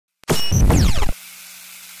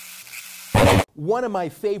One of my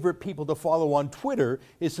favorite people to follow on Twitter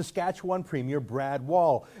is Saskatchewan Premier Brad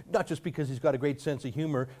Wall. Not just because he's got a great sense of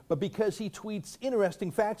humor, but because he tweets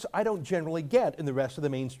interesting facts I don't generally get in the rest of the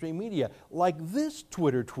mainstream media. Like this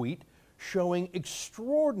Twitter tweet showing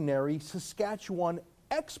extraordinary Saskatchewan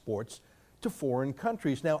exports to foreign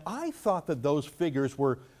countries. Now, I thought that those figures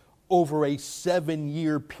were over a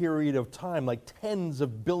 7-year period of time, like tens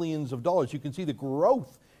of billions of dollars. You can see the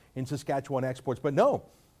growth in Saskatchewan exports, but no,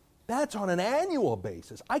 that's on an annual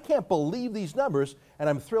basis. I can't believe these numbers, and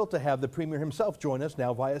I'm thrilled to have the Premier himself join us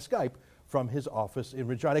now via Skype from his office in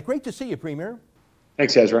Regina. Great to see you, Premier.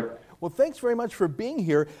 Thanks, Ezra. Well, thanks very much for being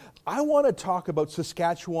here. I want to talk about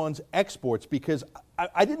Saskatchewan's exports because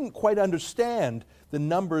I didn't quite understand the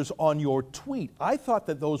numbers on your tweet. I thought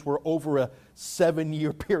that those were over a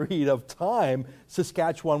 7-year period of time.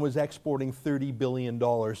 Saskatchewan was exporting $30 billion,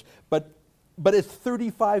 but it's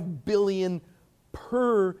 $35 billion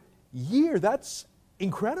per year. That's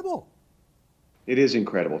incredible. It is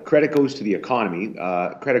incredible. Credit goes to the economy.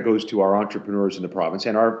 Credit goes to our entrepreneurs in the province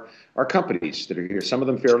and our companies that are here. Some of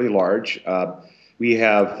them fairly large.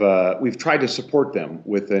 We've tried to support them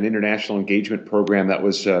with an international engagement program that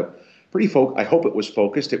was I hope it was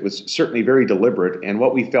focused. It was certainly very deliberate, and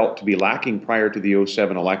what we felt to be lacking prior to the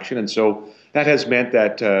 2007 election. And so that has meant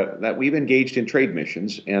that we've engaged in trade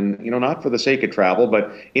missions, and not for the sake of travel,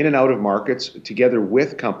 but in and out of markets together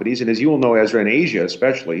with companies. And as you will know, Ezra, in Asia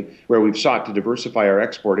especially, where we've sought to diversify our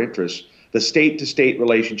export interests, the state-to-state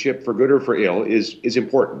relationship, for good or for ill, is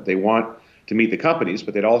important. They want to meet the companies,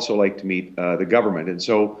 but they'd also like to meet the government. And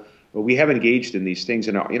so we have engaged in these things,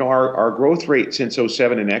 and our growth rate since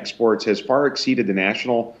 2007 in exports has far exceeded the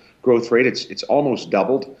national growth rate. It's almost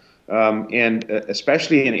doubled, and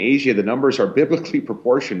especially in Asia, the numbers are biblically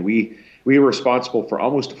proportioned. We are responsible for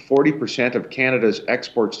almost 40% of Canada's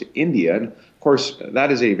exports to India, and of course that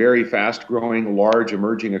is a very fast-growing, large,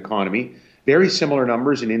 emerging economy. Very similar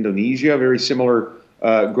numbers in Indonesia, very similar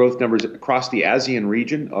growth numbers across the ASEAN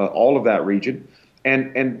region, all of that region.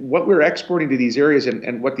 And what we're exporting to these areas, and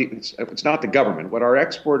it's not the government. What our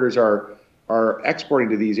exporters are exporting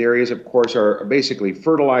to these areas, of course, are basically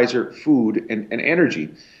fertilizer, food, and energy.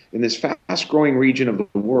 In this fast-growing region of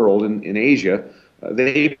the world, in Asia,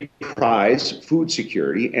 they prize food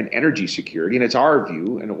security and energy security, and it's our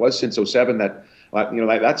view, and it was since 2007 that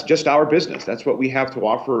that's just our business. That's what we have to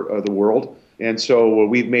offer the world. And so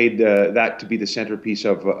we've made that to be the centerpiece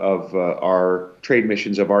of our trade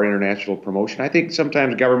missions, of our international promotion. I think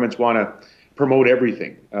sometimes governments want to promote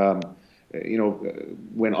everything,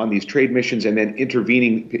 when on these trade missions and then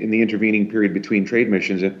intervening in the intervening period between trade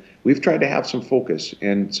missions. And we've tried to have some focus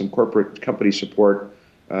and some corporate company support.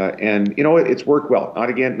 And it's worked well.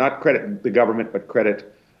 Not credit the government, but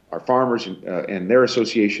credit our farmers and their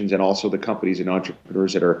associations, and also the companies and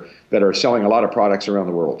entrepreneurs that are selling a lot of products around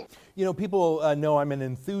the world. People know I'm an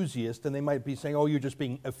enthusiast, and they might be saying, oh, you're just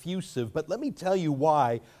being effusive. But let me tell you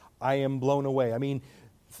why I am blown away. I mean,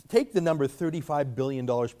 take the number $35 billion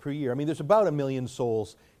per year. I mean, there's about 1 million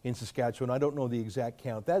souls in Saskatchewan. I don't know the exact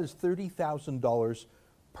count. That is $30,000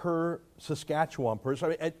 per Saskatchewan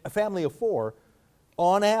person. A family of 4,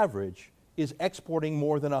 on average, is exporting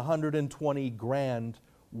more than 120 grand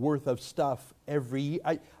worth of stuff every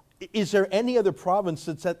year. Is there any other province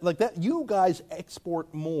that's like that? You guys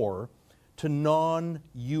export more to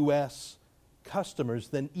non-U.S. customers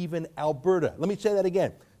than even Alberta. Let me say that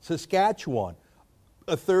again. Saskatchewan,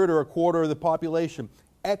 a third or a quarter of the population,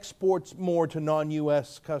 exports more to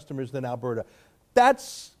non-U.S. customers than Alberta.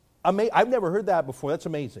 That's amazing. I've never heard that before. That's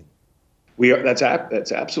amazing. That's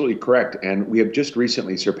absolutely correct, and we have just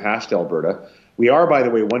recently surpassed Alberta. We are, by the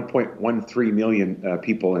way, 1.13 million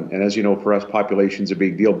people, and as you know, for us, population's a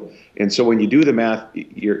big deal. And so when you do the math,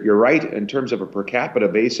 you're right. In terms of a per capita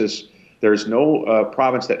basis, there's no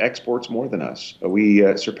province that exports more than us.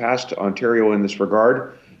 We surpassed Ontario in this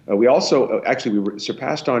regard. We also, we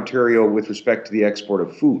surpassed Ontario with respect to the export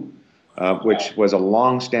of food, which was a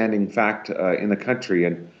long-standing fact in the country.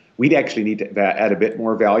 And we'd actually need to add a bit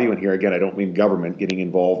more value. And here again, I don't mean government getting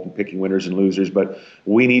involved in picking winners and losers, but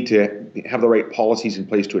we need to have the right policies in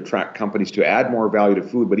place to attract companies to add more value to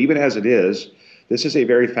food. But even as it is, this is a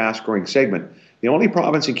very fast-growing segment. The only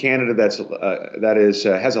province in Canada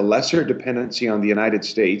has a lesser dependency on the United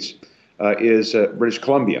States is British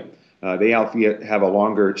Columbia. They have a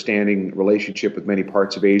longer-standing relationship with many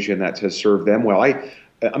parts of Asia, and that has served them well.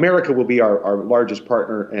 America will be our largest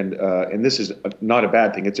partner, and this is not a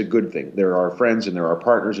bad thing. It's a good thing. They're our friends and they're our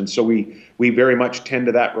partners, and so we very much tend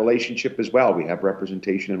to that relationship as well. We have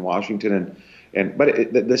representation in Washington,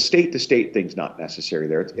 but the state-to-state thing's not necessary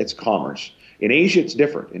there. It's commerce. In Asia, it's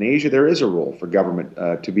different. In Asia, there is a role for government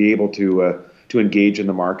to be able to engage in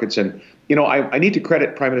the markets. And, you know, I need to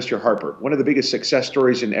credit Prime Minister Harper. One of the biggest success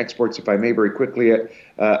stories in exports, if I may very quickly,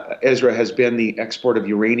 Ezra, has been the export of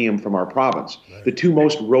uranium from our province. Right. The two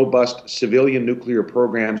most robust civilian nuclear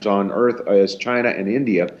programs on Earth is China and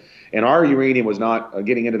India. And our uranium was not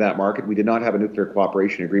getting into that market. We did not have a nuclear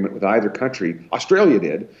cooperation agreement with either country. Australia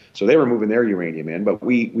did, so they were moving their uranium in, but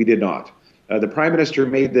we did not. The Prime Minister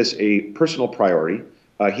made this a personal priority.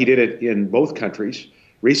 He did it in both countries.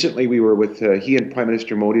 Recently, we were with he and Prime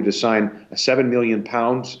Minister Modi to sign a 7 million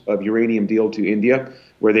pounds of uranium deal to India,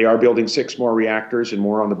 where they are building 6 more reactors and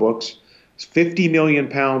more on the books. 50 million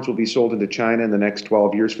pounds will be sold into China in the next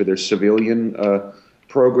 12 years for their civilian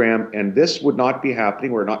program, and this would not be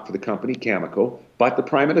happening were it not for the company, Cameco, but the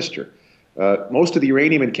Prime Minister. Most of the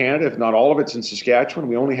uranium in Canada, if not all of it's in Saskatchewan.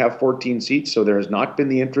 We only have 14 seats, so there has not been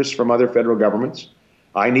the interest from other federal governments.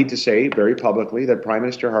 I need to say very publicly that Prime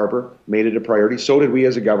Minister Harper made it a priority. So did we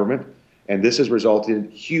as a government, and this has resulted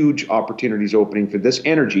in huge opportunities opening for this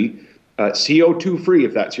energy, CO2 free,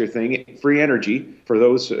 if that's your thing, free energy for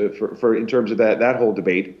those for in terms of that whole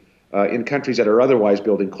debate. In countries that are otherwise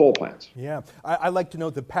building coal plants. Yeah, I like to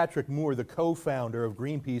note that Patrick Moore, the co-founder of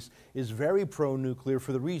Greenpeace, is very pro-nuclear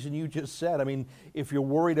for the reason you just said. I mean, if you're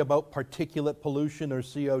worried about particulate pollution or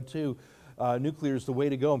CO2, nuclear is the way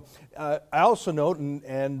to go. I also note,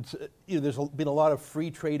 and you know, there's been a lot of free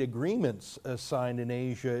trade agreements signed in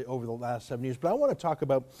Asia over the last 7 years, but I want to talk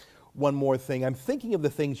about one more thing. I'm thinking of the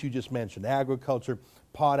things you just mentioned, agriculture,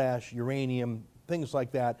 potash, uranium, things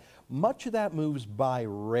like that. Much of that moves by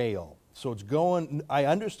rail. So it's going, I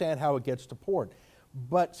understand how it gets to port.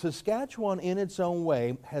 But Saskatchewan, in its own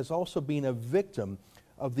way, has also been a victim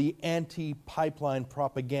of the anti-pipeline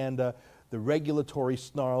propaganda, the regulatory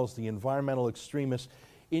snarls, the environmental extremists.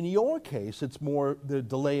 In your case, it's more the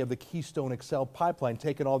delay of the Keystone XL pipeline,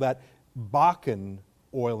 taking all that Bakken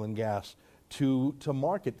oil and gas to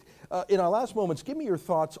market. In our last moments, give me your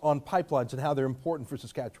thoughts on pipelines and how they're important for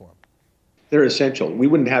Saskatchewan. They're essential. We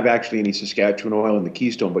wouldn't have actually any Saskatchewan oil in the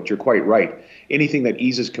Keystone, but you're quite right. Anything that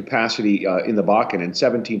eases capacity in the Bakken, and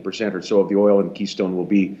 17% or so of the oil in Keystone will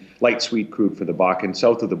be light sweet crude for the Bakken,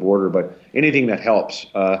 south of the border, but anything that helps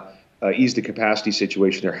ease the capacity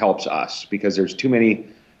situation there helps us, because there's too many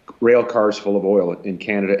rail cars full of oil in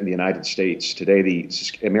Canada and the United States. Today, the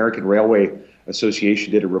American Railway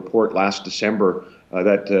Association did a report last December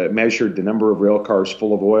that measured the number of rail cars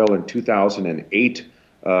full of oil in 2008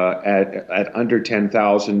 at under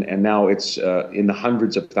 10,000, and now it's in the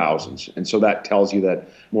hundreds of thousands. And so that tells you that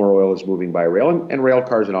more oil is moving by rail, and rail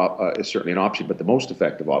cars is certainly an option, but the most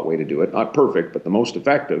effective way to do it, not perfect, but the most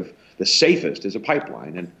effective, the safest, is a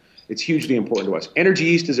pipeline, and it's hugely important to us. Energy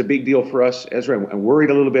East is a big deal for us, Ezra. I'm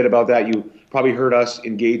worried a little bit about that. You probably heard us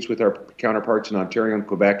engage with our counterparts in Ontario and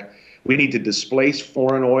Quebec. We need to displace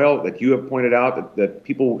foreign oil that you have pointed out that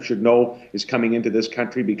people should know is coming into this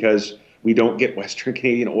country, because we don't get Western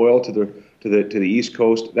Canadian oil to the East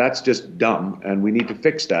Coast. That's just dumb, and we need to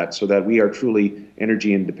fix that so that we are truly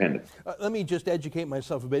energy independent. Let me just educate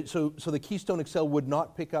myself a bit. So the Keystone XL would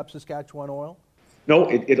not pick up Saskatchewan oil?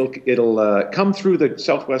 No, it'll come through the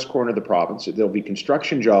southwest corner of the province. There'll be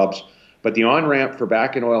construction jobs, but the on-ramp for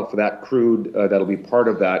Bakken oil for that crude that'll be part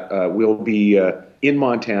of that will be in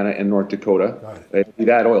Montana and North Dakota.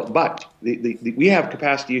 That oil, but we have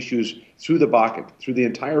capacity issues through the Bakken, through the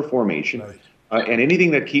entire formation, and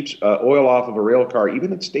anything that keeps oil off of a rail car,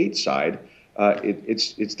 even at stateside,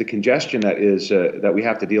 it's the congestion that we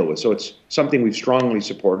have to deal with. So it's something we've strongly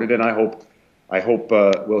supported, and I hope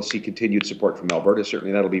we'll see continued support from Alberta.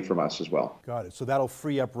 Certainly that'll be from us as well. Got it. So that'll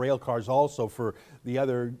free up rail cars also for the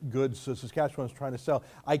other goods Saskatchewan's trying to sell.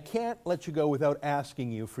 I can't let you go without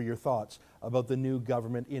asking you for your thoughts about the new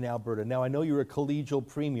government in Alberta. Now, I know you're a collegial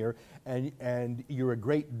premier and you're a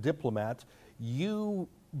great diplomat. You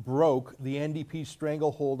broke the NDP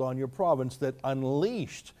stranglehold on your province that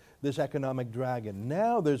unleashed this economic dragon.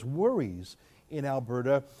 Now there's worries in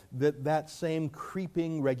Alberta that same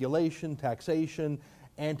creeping regulation, taxation,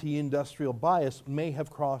 anti-industrial bias may have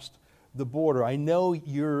crossed the border. I know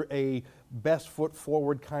you're a best foot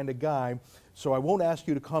forward kind of guy, so I won't ask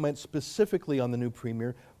you to comment specifically on the new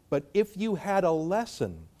premier, but if you had a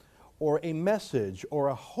lesson or a message or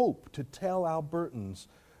a hope to tell Albertans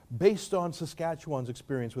based on Saskatchewan's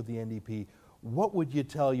experience with the NDP, what would you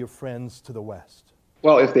tell your friends to the west?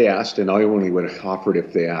 Well, if they asked, and I only would have offered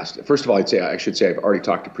if they asked. First of all, I should say I've already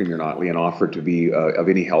talked to Premier Notley and offered to be of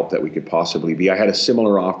any help that we could possibly be. I had a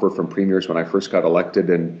similar offer from premiers when I first got elected,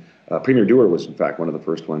 and Premier Dewar was, in fact, one of the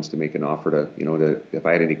first ones to make an offer to, if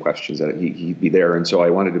I had any questions, that he'd be there. And so I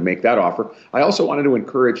wanted to make that offer. I also wanted to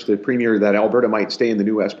encourage the Premier that Alberta might stay in the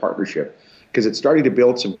New West Partnership, because it's starting to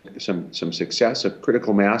build some success, a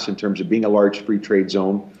critical mass in terms of being a large free trade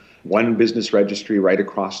zone, one business registry right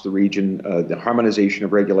across the region, the harmonization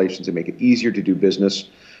of regulations that make it easier to do business,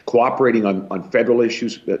 cooperating on federal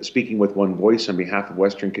issues, speaking with one voice on behalf of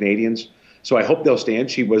Western Canadians. So I hope they'll stand.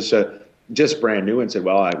 She was just brand new and said,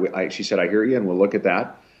 well, she said, I hear you, and we'll look at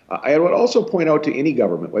that. I would also point out to any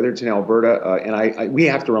government, whether it's in Alberta, and we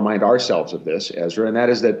have to remind ourselves of this, Ezra, and that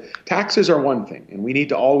is that taxes are one thing, and we need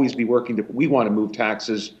to always be working we want to move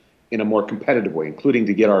taxes in a more competitive way, including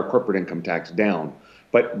to get our corporate income tax down.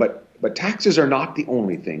 But taxes are not the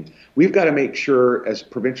only thing. We've got to make sure, as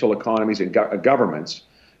provincial economies and governments,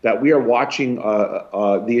 that we are watching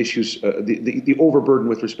the issues, the overburden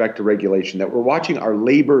with respect to regulation, that we're watching our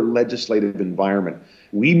labor legislative environment.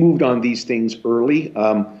 We moved on these things early,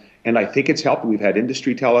 and I think it's helped. We've had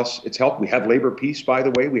industry tell us it's helped. We have labor peace, by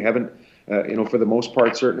the way. We haven't, for the most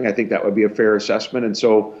part, certainly. I think that would be a fair assessment. And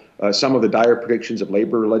so some of the dire predictions of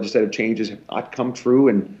labor legislative changes have not come true.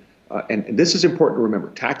 And this is important to remember.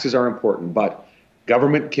 Taxes are important, but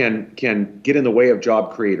government can get in the way of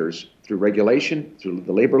job creators through regulation, through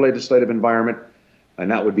the labor legislative environment,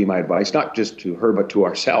 and that would be my advice, not just to her, but to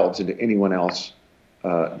ourselves and to anyone else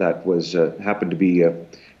that was happened to be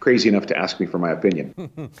crazy enough to ask me for my opinion.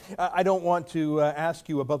 I don't want to ask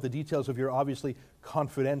you about the details of your obviously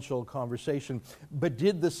confidential conversation, but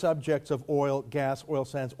did the subjects of oil, gas, oil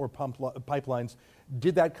sands, or pipelines,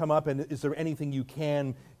 did that come up, and is there anything you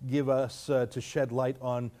can give us to shed light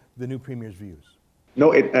on the new Premier's views?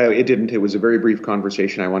 No, it didn't. It was a very brief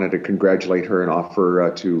conversation. I wanted to congratulate her and offer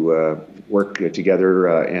to work together,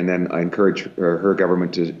 and then I encourage her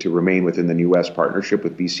government to remain within the New West Partnership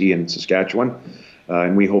with BC and Saskatchewan,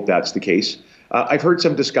 and we hope that's the case. I've heard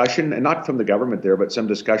some discussion, and not from the government there, but some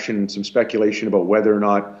discussion, some speculation about whether or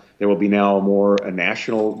not there will be now a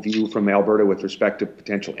national view from Alberta with respect to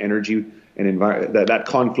potential energy and that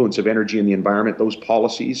confluence of energy and the environment, those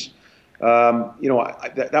policies.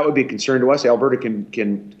 That would be a concern to us. Alberta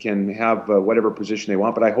can have whatever position they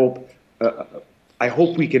want, but I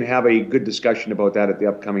hope we can have a good discussion about that at the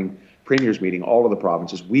upcoming Premier's meeting. All of the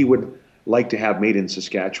provinces, we would like to have made in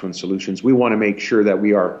Saskatchewan solutions. We want to make sure that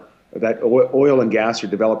that oil and gas are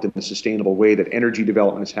developed in a sustainable way, that energy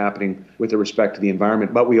development is happening with respect to the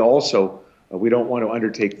environment. But we also we don't want to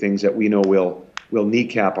undertake things that we know will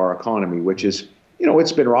kneecap our economy, which is,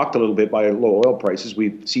 it's been rocked a little bit by low oil prices.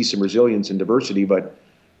 We see some resilience and diversity, but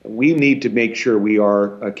we need to make sure we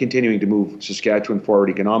are continuing to move Saskatchewan forward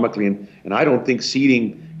economically. And I don't think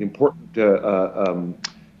ceding important,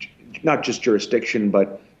 not just jurisdiction,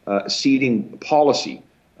 but ceding policy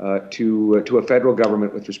to a federal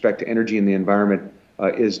government with respect to energy and the environment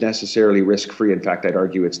is necessarily risk-free. In fact, I'd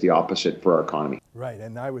argue it's the opposite for our economy. Right,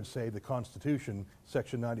 and I would say the Constitution,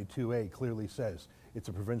 Section 92A, clearly says it's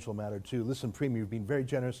a provincial matter too. Listen, Premier, you've been very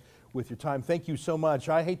generous with your time. Thank you so much.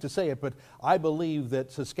 I hate to say it, but I believe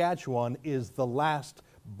that Saskatchewan is the last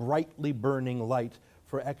brightly burning light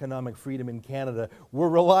for economic freedom in Canada. We're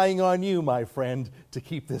relying on you, my friend, to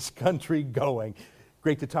keep this country going.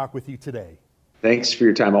 Great to talk with you today. Thanks for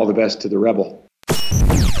your time. All the best to the Rebel.